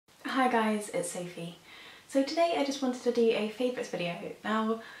Hi guys, it's Sophie. So today I just wanted to do a favourites video.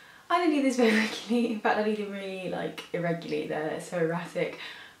 Now, I don't do this very regularly, in fact I do them really irregularly, they're so erratic,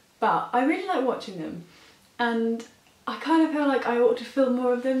 but I really like watching them and I kind of feel like I ought to film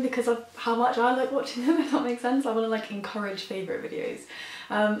more of them because of how much I like watching them, if that makes sense. I want to encourage favourite videos.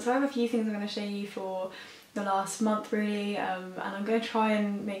 So I have a few things I'm going to show you for the last month really, and I'm going to try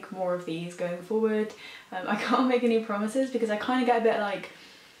and make more of these going forward. I can't make any promises because I kind of get a bit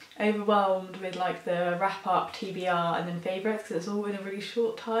overwhelmed with the wrap up, TBR and then favourites because it's all in a really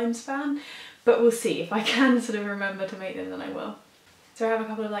short time span, but we'll see. If I can sort of remember to make them, then I will. So I have a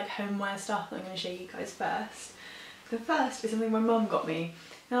couple of homeware stuff that I'm going to show you guys first. The first is something my mum got me.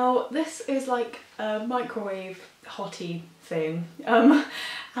 Now this is a microwave hottie thing, and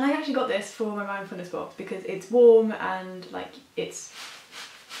I actually got this for my mindfulness box because it's warm and it's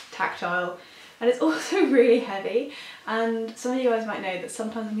tactile. And it's also really heavy, and some of you guys might know that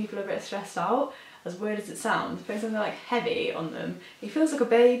sometimes when people are a bit stressed out, as weird as it sounds, putting something heavy on them, it feels like a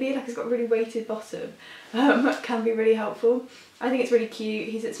baby, it's got a really weighted bottom, can be really helpful. I think it's really cute.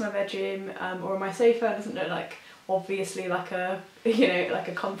 He sits in my bedroom or on my sofa. It doesn't look obviously a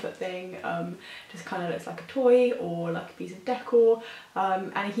comfort thing, just kind of looks like a toy or a piece of decor,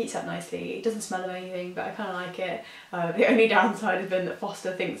 and he heats up nicely. It doesn't smell of anything, but I kind of like it. The only downside has been that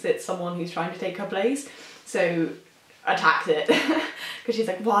Foster thinks it's someone who's trying to take her place, so attacks it because she's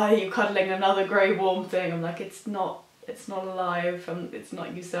like, why are you cuddling another grey warm thing? I'm like, it's not alive, it's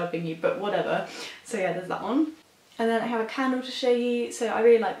not usurping you, but whatever. So yeah, there's that one. And then I have a candle to show you. So I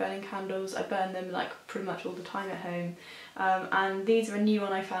really like burning candles. I burn them pretty much all the time at home. And these are a new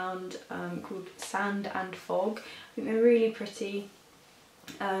one I found called Sand and Fog. I think they're really pretty.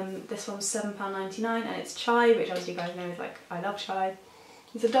 This one's £7.99 and it's chai, which as you guys know is I love chai.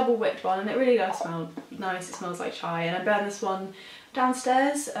 It's a double wicked one and it really does smell nice. It smells like chai, and I burn this one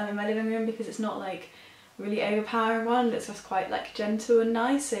downstairs in my living room because it's not really overpowering one. It's just quite gentle and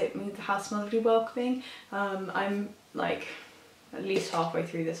nice, so it means the house smells really welcoming. I'm at least halfway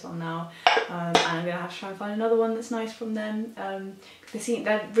through this one now, and I'm gonna have to try and find another one that's nice from them.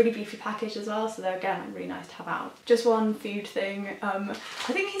 They're really beautifully packaged as well, so they're again really nice to have out. Just one food thing. I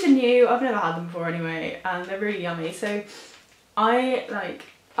think these are new. I've never had them before anyway, and they're really yummy. So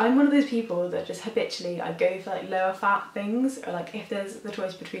I'm one of those people that just habitually I go for lower fat things, or if there's the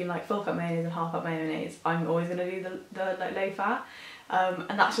choice between full fat mayonnaise and half fat mayonnaise, I'm always going to do the low fat,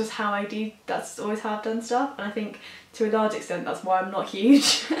 and that's just how I do. That's always how I've done stuff, and I think to a large extent that's why I'm not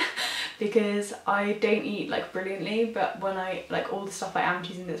huge because I don't eat brilliantly, but when I all the stuff I am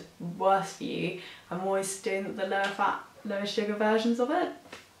choosing that's worse for you, I'm always doing the lower fat, lower sugar versions of it.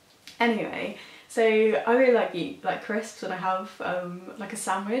 Anyway, so I really eat crisps when I have a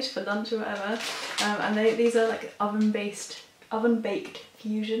sandwich for lunch or whatever, and these are oven baked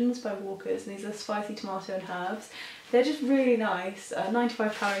fusions by Walker's, and these are spicy tomato and herbs. They're just really nice.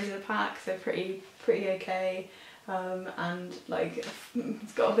 95 calories in a pack, so pretty okay, and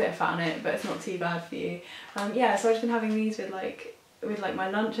it's got a bit of fat in it, but it's not too bad for you. Yeah, so I've just been having these with my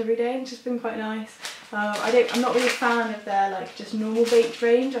lunch every day, and it's just been quite nice. I'm not really a fan of their just normal baked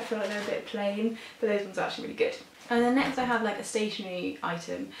range. I feel like they're a bit plain, but those ones are actually really good. And then next I have a stationery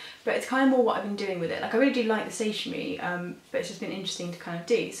item, but it's kind of more what I've been doing with it. I really do like the stationery, but it's just been interesting to kind of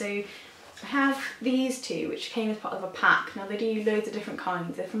do. So I have these two, which came as part of a pack. Now they do loads of different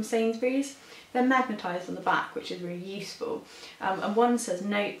kinds. They're from Sainsbury's. They're magnetised on the back, which is really useful. And one says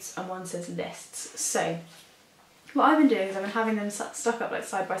notes and one says lists. So what I've been doing is I've been having them stuck up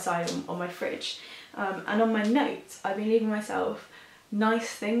side by side on my fridge, and on my notes I've been leaving myself nice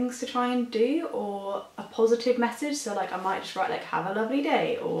things to try and do, or a positive message. So I might just write have a lovely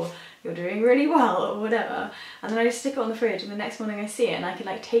day, or you're doing really well, or whatever, and then I just stick it on the fridge, and the next morning I see it and I can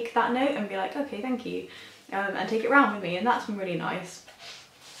take that note and be okay, thank you, and take it around with me, and that's been really nice.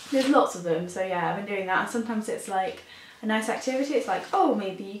 There's lots of them, so yeah, I've been doing that, and sometimes it's a nice activity. It's oh,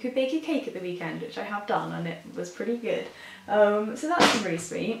 maybe you could bake a cake at the weekend, which I have done, and it was pretty good. So that's been really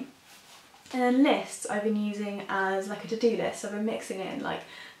sweet. And then lists I've been using as a to-do list. So I've been mixing it in,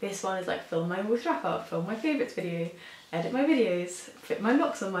 this one is film my August wrap up, film my favourites video, edit my videos, fit my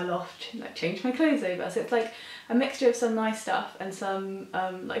locks on my loft, change my clothes over. So it's a mixture of some nice stuff and some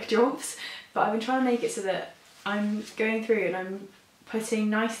drops, but I've been trying to make it so that I'm going through and I'm putting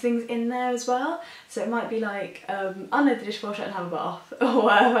nice things in there as well. So it might be unload the dishwasher and have a bath or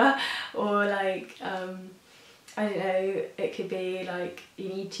whatever, or I don't know, it could be you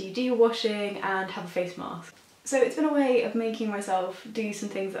need to do your washing and have a face mask. So it's been a way of making myself do some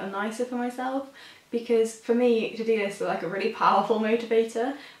things that are nicer for myself, because for me to-do lists are a really powerful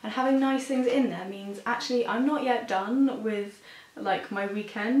motivator, and having nice things in there means actually I'm not yet done with like my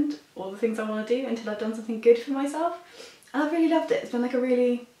weekend or the things I want to do until I've done something good for myself. And I've really loved it. It's been like a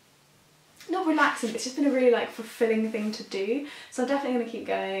really, not relaxing, but it's just been a really like fulfilling thing to do. So I'm definitely going to keep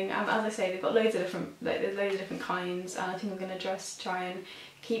going. As I say, they've got loads of different, like, there's loads of different kinds, and I think I'm going to just try and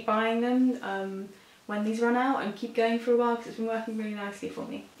keep buying them when these run out, and keep going for a while because it's been working really nicely for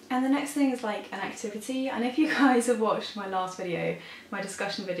me. And the next thing is like an activity, and if you guys have watched my last video, my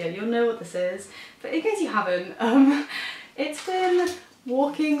discussion video, you'll know what this is, but in case you haven't, it's been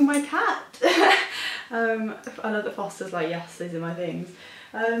walking my cat. I love that Foster's like, yes, these are my things.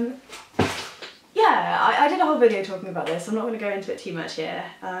 Yeah, I did a whole video talking about this, I'm not going to go into it too much here,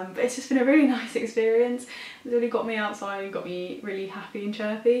 but it's just been a really nice experience. It's really got me outside and got me really happy and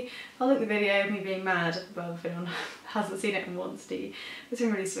chirpy. I'll link the video of me being mad above if anyone hasn't seen it and wants to. It's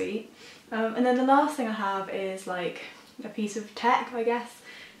been really sweet. And then the last thing I have is like a piece of tech, I guess,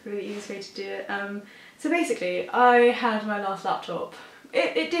 really easiest way to do it. So basically, I had my last laptop.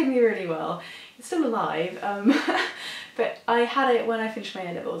 It did me really well. It's still alive, but I had it when I finished my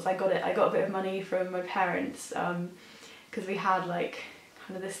A-levels. I got a bit of money from my parents because we had like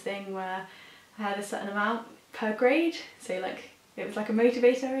kind of this thing where I had a certain amount per grade, so like it was like a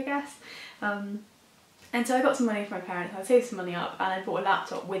motivator, I guess. And so I got some money from my parents, I saved some money up, and I bought a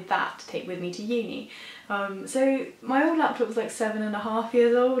laptop with that to take with me to uni. So my old laptop was like 7.5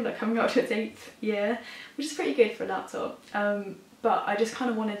 years old, like coming up to its 8th year, which is pretty good for a laptop. But I just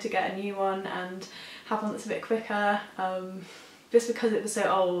kind of wanted to get a new one and have one that's a bit quicker, just because it was so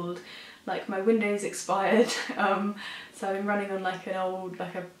old. Like my Windows expired, so I've been running on like an old,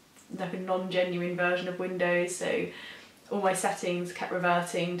 like a non-genuine version of Windows, so all my settings kept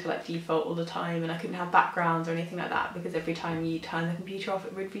reverting to like default all the time, and I couldn't have backgrounds or anything like that because every time you turn the computer off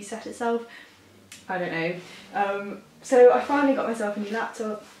it would reset itself. I don't know. So I finally got myself a new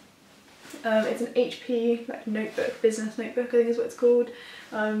laptop. It's an HP like notebook, business notebook I think is what it's called.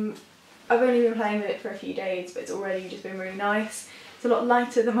 I've only been playing with it for a few days, but it's already just been really nice. It's a lot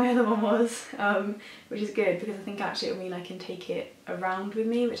lighter than my other one was, which is good because I think actually it'll mean I can take it around with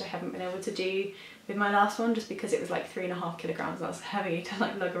me, which I haven't been able to do with my last one just because it was like 3.5 kilograms. That's heavy to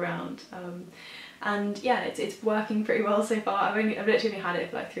like lug around. And yeah, it's working pretty well so far. I've literally had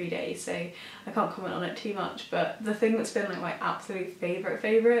it for like 3 days, so I can't comment on it too much, but the thing that's been like my absolute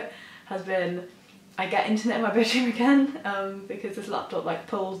favourite has been I get internet in my bedroom again, because this laptop like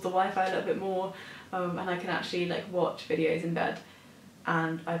pulls the Wi-Fi a little bit more, and I can actually like watch videos in bed,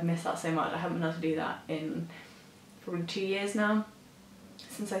 and I've missed that so much. I haven't been able to do that in probably 2 years now,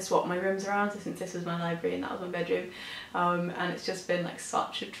 since I swapped my rooms around, so since this was my library and that was my bedroom, and it's just been like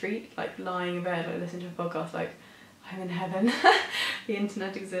such a treat, like lying in bed, like listening to a podcast, like I'm in heaven. The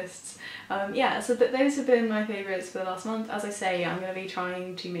internet exists. Yeah, so those have been my favourites for the last month. As I say, I'm going to be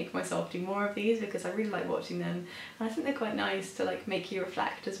trying to make myself do more of these because I really like watching them, and I think they're quite nice to like make you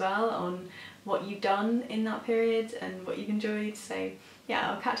reflect as well on what you've done in that period and what you've enjoyed. So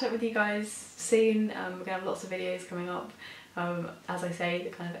yeah, I'll catch up with you guys soon. We're going to have lots of videos coming up. As I say, the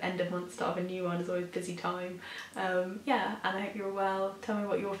kind of end of month, start of a new one is always busy time. Yeah, and I hope you're well. Tell me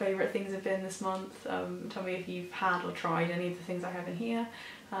what your favourite things have been this month. Tell me if you've had or tried any of the things I have in here.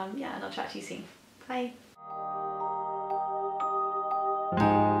 Yeah, and I'll chat to you soon. Bye.